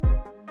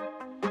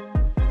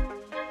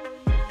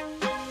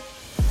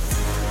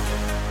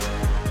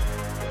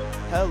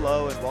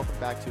Hello and welcome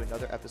back to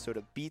another episode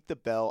of Beat the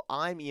Bell.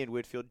 I'm Ian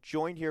Whitfield,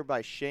 joined here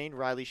by Shane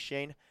Riley.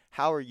 Shane,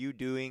 how are you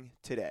doing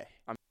today?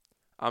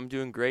 I'm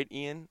doing great,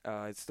 Ian.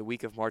 It's the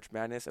week of March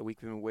Madness, a week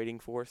we've been waiting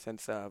for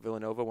since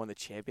Villanova won the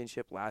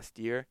championship last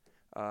year.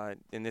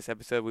 In this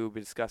episode, we will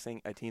be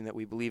discussing a team that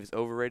we believe is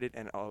overrated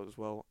and as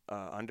well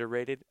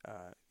underrated.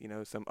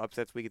 Some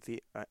upsets we could see,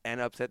 an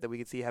upset that we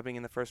could see happening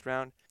in the first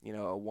round.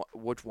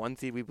 Which one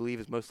seed we believe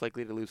is most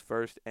likely to lose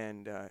first,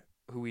 and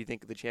who we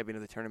think the champion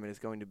of the tournament is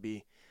going to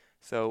be.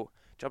 So,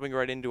 jumping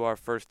right into our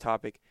first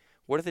topic,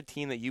 what is the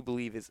team that you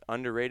believe is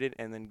underrated,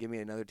 and then give me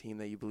another team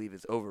that you believe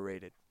is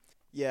overrated.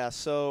 Yeah,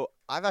 so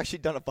I've actually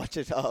done a bunch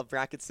of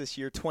brackets this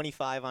year,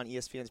 25 on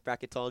ESPN's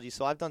Bracketology,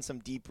 so I've done some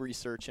deep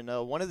research, and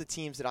one of the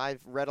teams that I've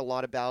read a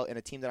lot about and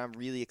a team that I'm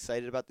really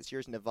excited about this year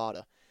is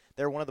Nevada.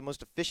 They're one of the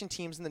most efficient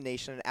teams in the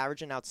nation and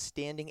average an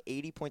outstanding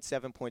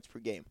 80.7 points per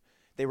game.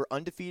 They were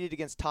undefeated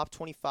against top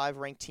 25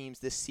 ranked teams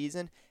this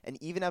season and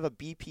even have a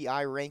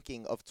BPI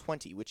ranking of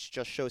 20, which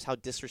just shows how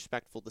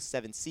disrespectful the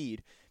 7th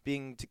seed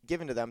being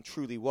given to them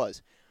truly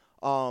was.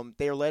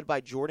 They are led by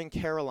Jordan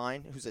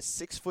Caroline, who's a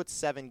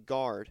 6'7"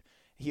 guard.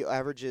 He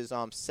averages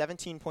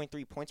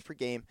 17.3 points per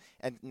game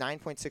and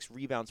 9.6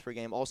 rebounds per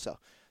game also.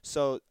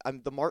 So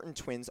the Martin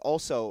twins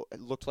also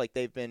looked like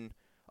they've been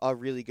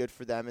really good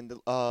for them, and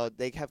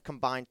they have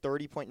combined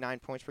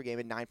 30.9 points per game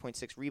and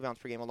 9.6 rebounds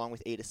per game along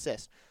with 8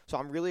 assists. So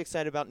I'm really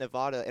excited about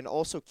Nevada, and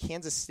also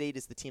Kansas State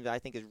is the team that I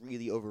think is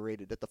really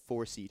overrated at the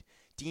 4 seed.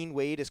 Dean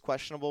Wade is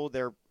questionable.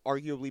 They're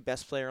arguably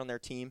best player on their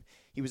team.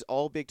 He was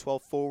all Big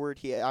 12 forward.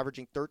 He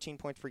averaging 13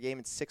 points per game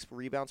and 6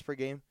 rebounds per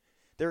game.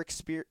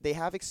 They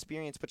have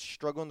experience but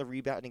struggle in the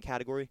rebounding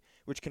category,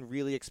 which can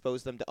really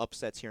expose them to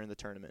upsets here in the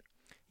tournament.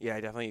 Yeah,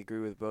 I definitely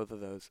agree with both of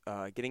those.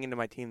 Getting into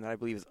my team that I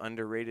believe is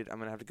underrated, I'm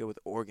going to have to go with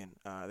Oregon.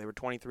 They were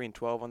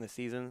 23-12 on the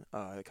season,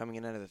 coming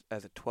in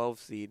as a 12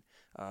 seed,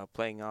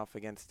 playing off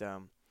against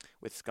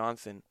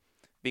Wisconsin,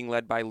 being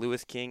led by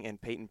Lewis King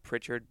and Peyton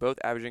Pritchard, both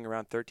averaging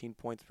around 13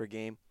 points per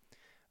game.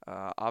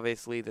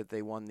 Obviously that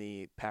they won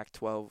the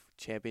Pac-12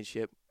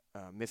 championship,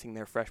 missing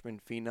their freshman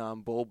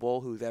phenom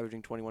Bol, who's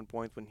averaging 21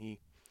 points when he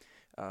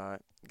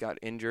got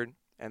injured.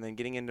 And then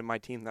getting into my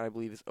team that I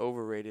believe is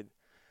overrated,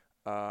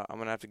 I'm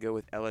going to have to go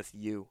with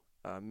LSU.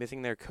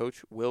 Missing their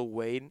coach, Will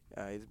Wade,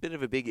 is a bit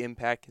of a big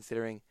impact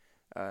considering,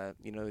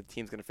 the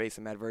team's going to face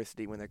some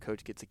adversity when their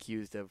coach gets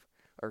accused of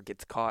or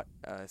gets caught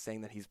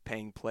saying that he's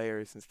paying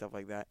players and stuff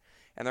like that.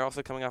 And they're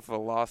also coming off of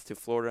a loss to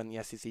Florida in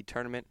the SEC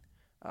tournament.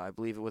 I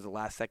believe it was a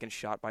last-second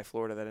shot by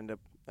Florida that ended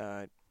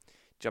up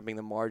jumping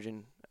the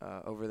margin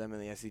over them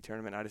in the SEC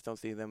tournament. I just don't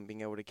see them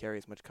being able to carry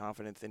as much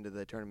confidence into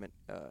the tournament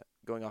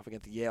going off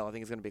against Yale. I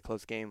think it's going to be a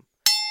close game.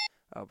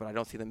 But I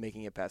don't see them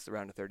making it past the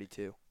round of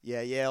 32.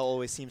 Yeah, Yale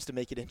always seems to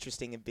make it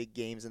interesting in big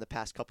games in the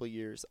past couple of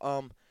years.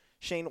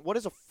 Shane, what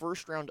is a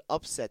first-round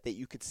upset that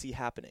you could see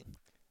happening?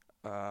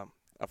 A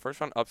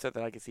first-round upset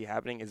that I could see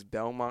happening is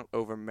Belmont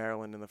over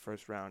Maryland in the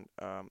first round.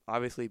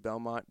 Obviously,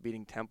 Belmont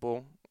beating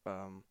Temple.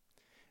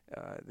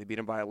 They beat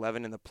them by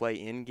 11 in the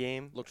play-in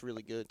game. Looked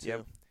really good,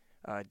 too.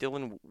 Yep.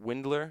 Dylan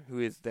Windler, who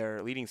is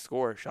their leading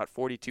scorer, shot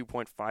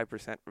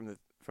 42.5%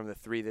 from the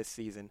three this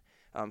season.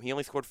 He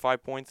only scored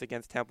 5 points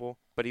against Temple,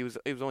 but he was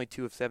only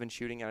 2 of 7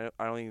 shooting. I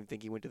don't even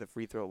think he went to the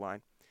free throw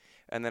line.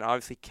 And then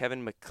obviously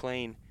Kevin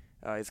McClain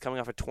is coming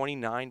off a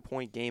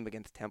 29-point game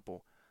against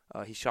Temple.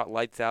 He shot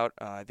lights out.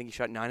 I think he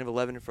shot 9 of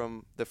 11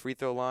 from the free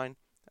throw line.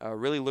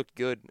 Really looked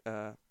good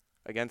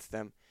against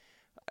them.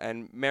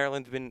 And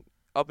Maryland's been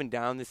up and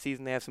down this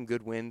season. They have some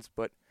good wins,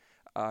 but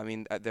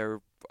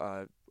they're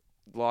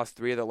lost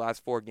 3 of the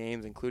last 4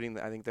 games, including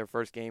I think their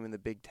first game in the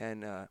Big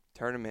Ten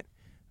tournament.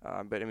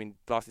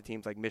 Lost to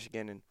teams like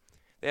Michigan, and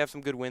they have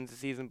some good wins this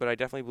season. But I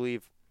definitely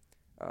believe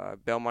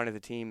Belmont is a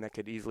team that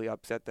could easily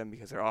upset them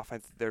because their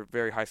offense, they're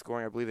very high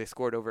scoring. I believe they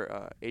scored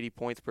over 80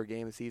 points per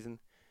game this season.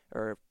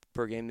 So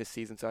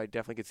I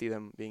definitely could see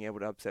them being able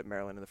to upset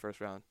Maryland in the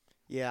first round.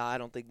 Yeah, I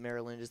don't think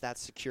Maryland is that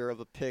secure of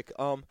a pick.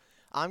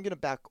 I'm going to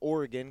back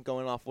Oregon,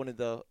 going off one of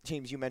the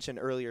teams you mentioned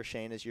earlier,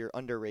 Shane, as you're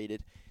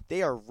underrated.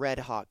 They are red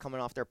hot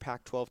coming off their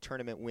Pac-12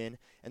 tournament win,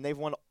 and they've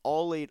won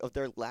all 8 of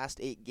their last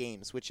 8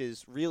 games, which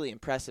is really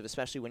impressive,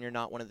 especially when you're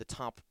not one of the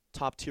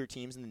top-tier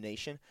teams in the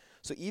nation.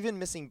 So even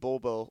missing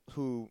Bobo,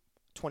 who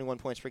 21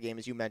 points per game,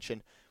 as you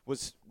mentioned,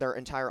 was their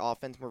entire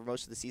offense for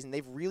most of the season,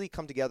 they've really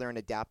come together and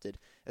adapted,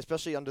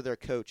 especially under their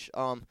coach.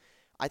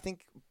 I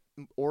think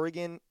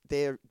Oregon,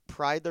 they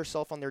pride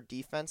themselves on their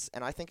defense,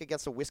 and I think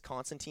against a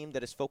Wisconsin team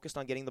that is focused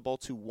on getting the ball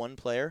to one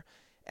player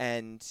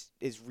and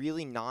is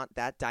really not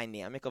that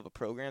dynamic of a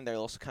program, they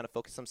also kind of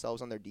focus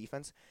themselves on their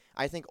defense.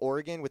 I think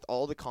Oregon, with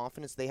all the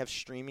confidence they have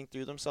streaming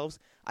through themselves,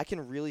 I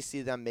can really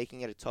see them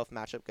making it a tough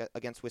matchup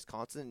against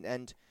Wisconsin.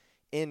 And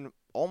in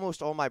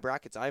almost all my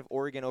brackets, I have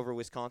Oregon over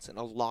Wisconsin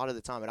a lot of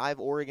the time, and I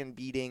have Oregon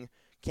beating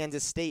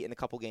Kansas State in a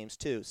couple games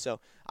too. So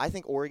I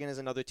think Oregon is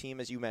another team,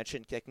 as you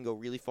mentioned, that can go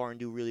really far and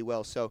do really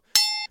well. So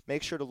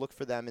make sure to look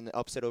for them in the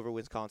upset over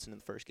Wisconsin in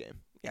the first game.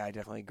 Yeah, I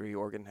definitely agree.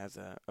 Oregon has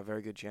a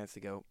very good chance to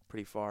go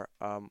pretty far.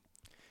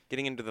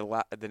 getting into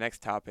the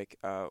next topic,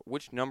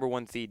 which number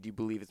one seed do you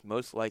believe is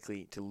most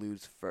likely to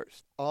lose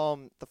first?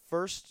 The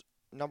first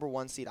number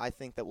one seed I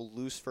think that will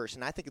lose first,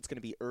 and I think it's going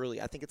to be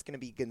early. I think it's going to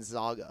be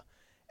Gonzaga,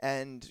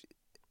 and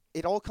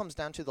it all comes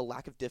down to the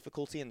lack of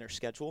difficulty in their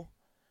schedule.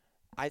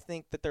 I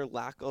think that their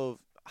lack of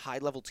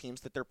high-level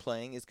teams that they're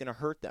playing is going to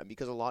hurt them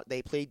because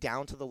they play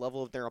down to the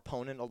level of their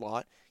opponent a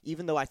lot.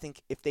 Even though I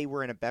think if they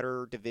were in a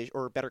better division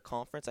or a better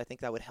conference, I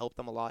think that would help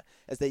them a lot,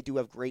 as they do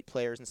have great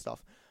players and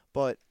stuff.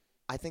 But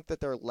I think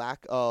that their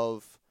lack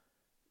of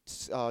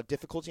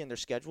difficulty in their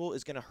schedule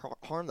is going to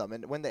harm them,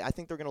 and I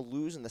think they're going to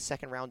lose in the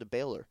second round to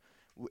Baylor,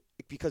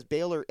 because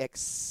Baylor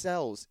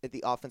excels at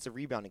the offensive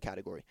rebounding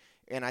category,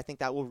 and I think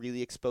that will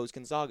really expose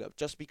Gonzaga,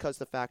 just because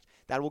the fact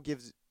that will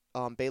give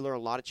Baylor a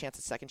lot of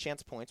second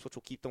chance points, which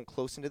will keep them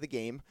close into the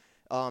game.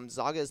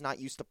 Zaga is not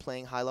used to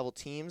playing high-level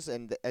teams,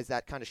 and as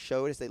that kind of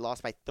showed as they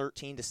lost by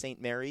 13 to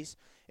St. Mary's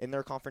in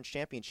their conference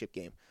championship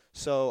game.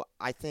 So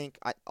I think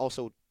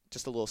also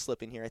just a little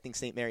slip in here. I think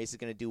St. Mary's is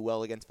going to do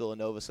well against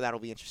Villanova, so that'll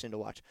be interesting to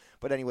watch.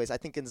 But anyways, I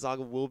think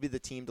Gonzaga will be the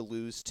team to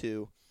lose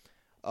to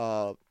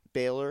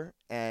Baylor,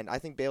 and I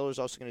think Baylor is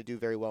also going to do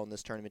very well in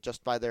this tournament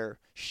just by their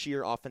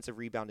sheer offensive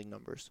rebounding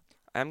numbers.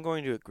 I'm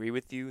going to agree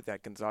with you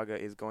that Gonzaga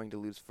is going to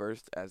lose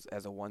first as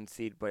a one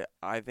seed, but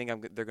I think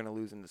they're going to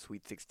lose in the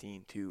Sweet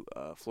 16 to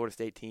a Florida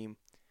State team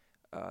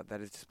that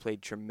has just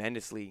played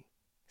tremendously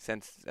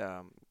since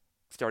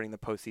starting the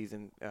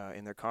postseason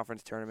in their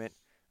conference tournament.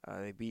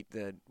 They beat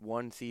the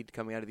one seed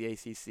coming out of the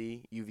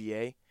ACC,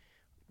 UVA.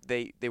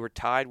 They were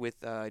tied with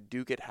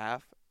Duke at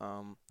half.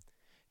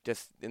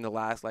 Just in the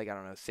last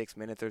 6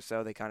 minutes or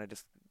so, they kind of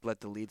just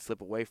let the lead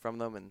slip away from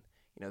them, and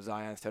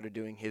Zion started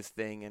doing his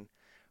thing.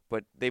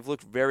 But they've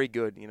looked very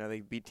good. They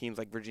beat teams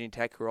like Virginia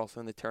Tech, who are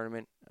also in the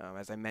tournament.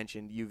 As I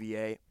mentioned,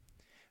 UVA.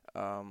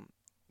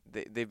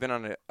 They've been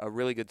on a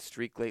really good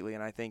streak lately,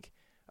 and I think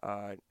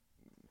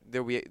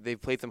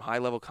they've played some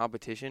high-level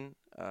competition.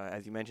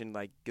 As you mentioned,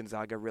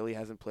 Gonzaga really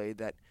hasn't played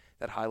that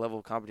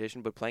high-level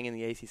competition. But playing in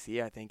the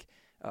ACC, I think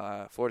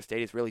Florida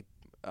State is really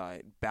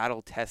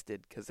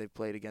battle-tested because they've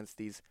played against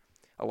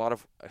a lot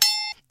of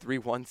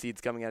 3-1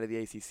 seeds coming out of the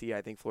ACC.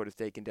 I think Florida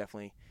State can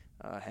definitely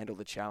handle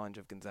the challenge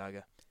of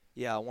Gonzaga.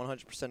 Yeah,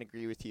 100%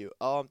 agree with you.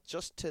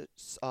 Just to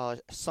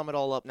sum it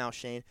all up now,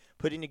 Shane,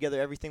 putting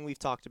together everything we've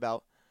talked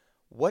about,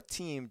 what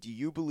team do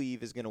you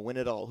believe is going to win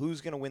it all?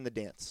 Who's going to win the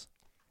dance?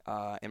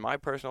 In my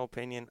personal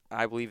opinion,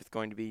 I believe it's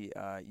going to be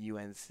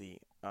UNC.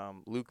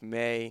 Luke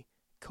May,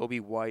 Kobe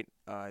White,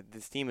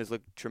 this team has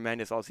looked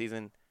tremendous all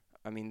season.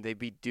 I mean, they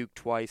beat Duke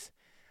twice.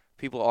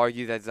 People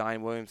argue that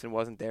Zion Williamson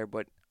wasn't there,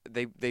 but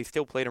they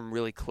still played him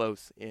really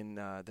close in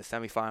the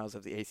semifinals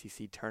of the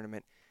ACC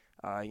tournament.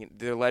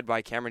 They're led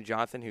by Cameron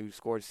Johnson, who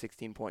scored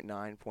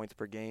 16.9 points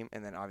per game,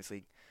 and then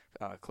obviously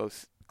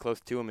close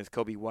to him is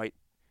Kobe White,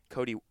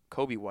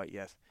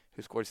 yes,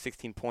 who scored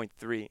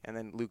 16.3, and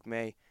then Luke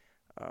May,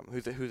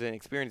 who's an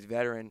experienced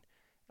veteran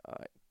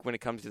when it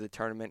comes to the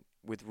tournament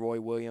with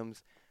Roy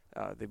Williams.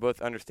 They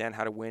both understand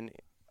how to win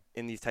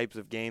in these types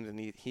of games,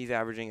 and he's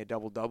averaging a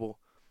double-double,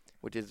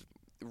 which is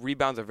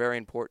rebounds are very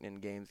important in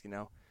games,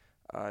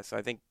 So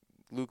I think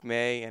Luke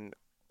May and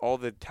all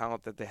the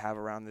talent that they have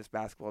around this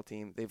basketball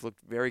team, they've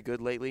looked very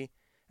good lately.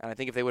 And I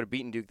think if they would have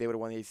beaten Duke, they would have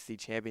won the ACC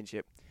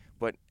championship.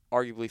 But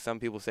arguably some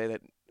people say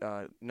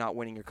that not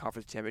winning your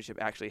conference championship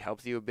actually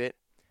helps you a bit.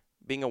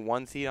 Being a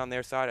one seed on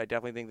their side, I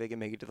definitely think they can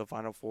make it to the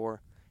Final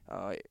Four,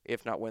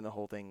 if not win the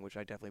whole thing, which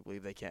I definitely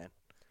believe they can.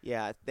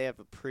 Yeah, they have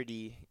a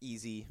pretty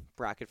easy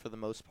bracket for the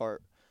most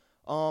part.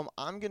 I'm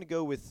going to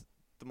go with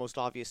the most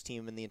obvious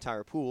team in the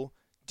entire pool,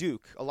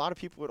 Duke. A lot of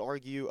people would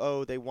argue,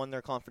 they won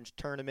their conference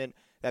tournament.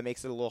 That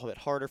makes it a little bit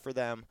harder for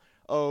them.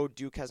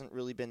 Duke hasn't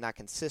really been that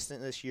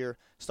consistent this year,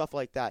 stuff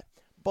like that.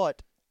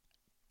 But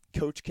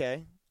Coach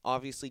K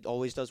obviously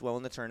always does well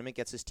in the tournament,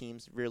 gets his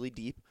teams really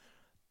deep.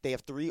 They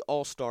have 3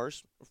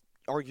 All-Stars,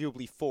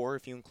 arguably 4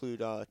 if you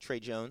include Trey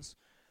Jones.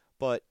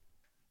 But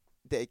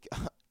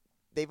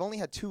they've only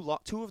had 2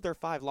 of their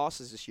 5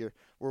 losses this year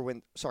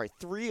were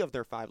 3 of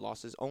their 5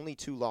 losses, only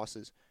 2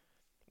 losses,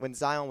 when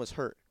Zion was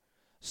hurt.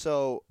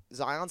 So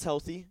Zion's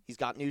healthy. He's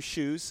got new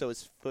shoes, so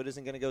his foot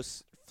isn't going to go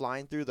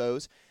flying through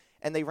those.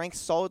 And they rank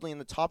solidly in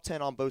the top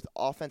 10 on both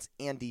offense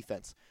and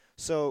defense.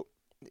 So,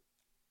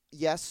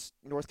 yes,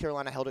 North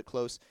Carolina held it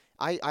close.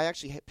 I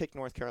actually picked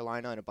North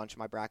Carolina in a bunch of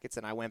my brackets,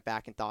 and I went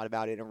back and thought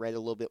about it and read a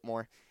little bit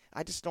more.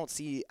 I just don't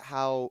see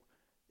how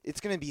it's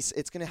going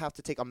to have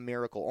to take a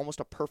miracle, almost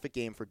a perfect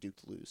game for Duke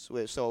to lose.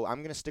 So I'm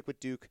going to stick with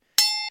Duke,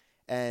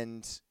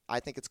 and I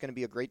think it's going to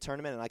be a great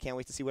tournament, and I can't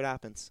wait to see what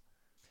happens.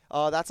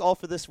 That's all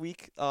for this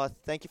week.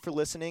 Thank you for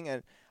listening,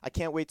 and I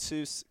can't wait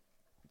to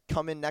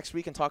come in next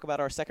week and talk about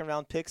our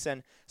second-round picks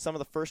and some of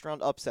the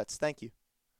first-round upsets. Thank you.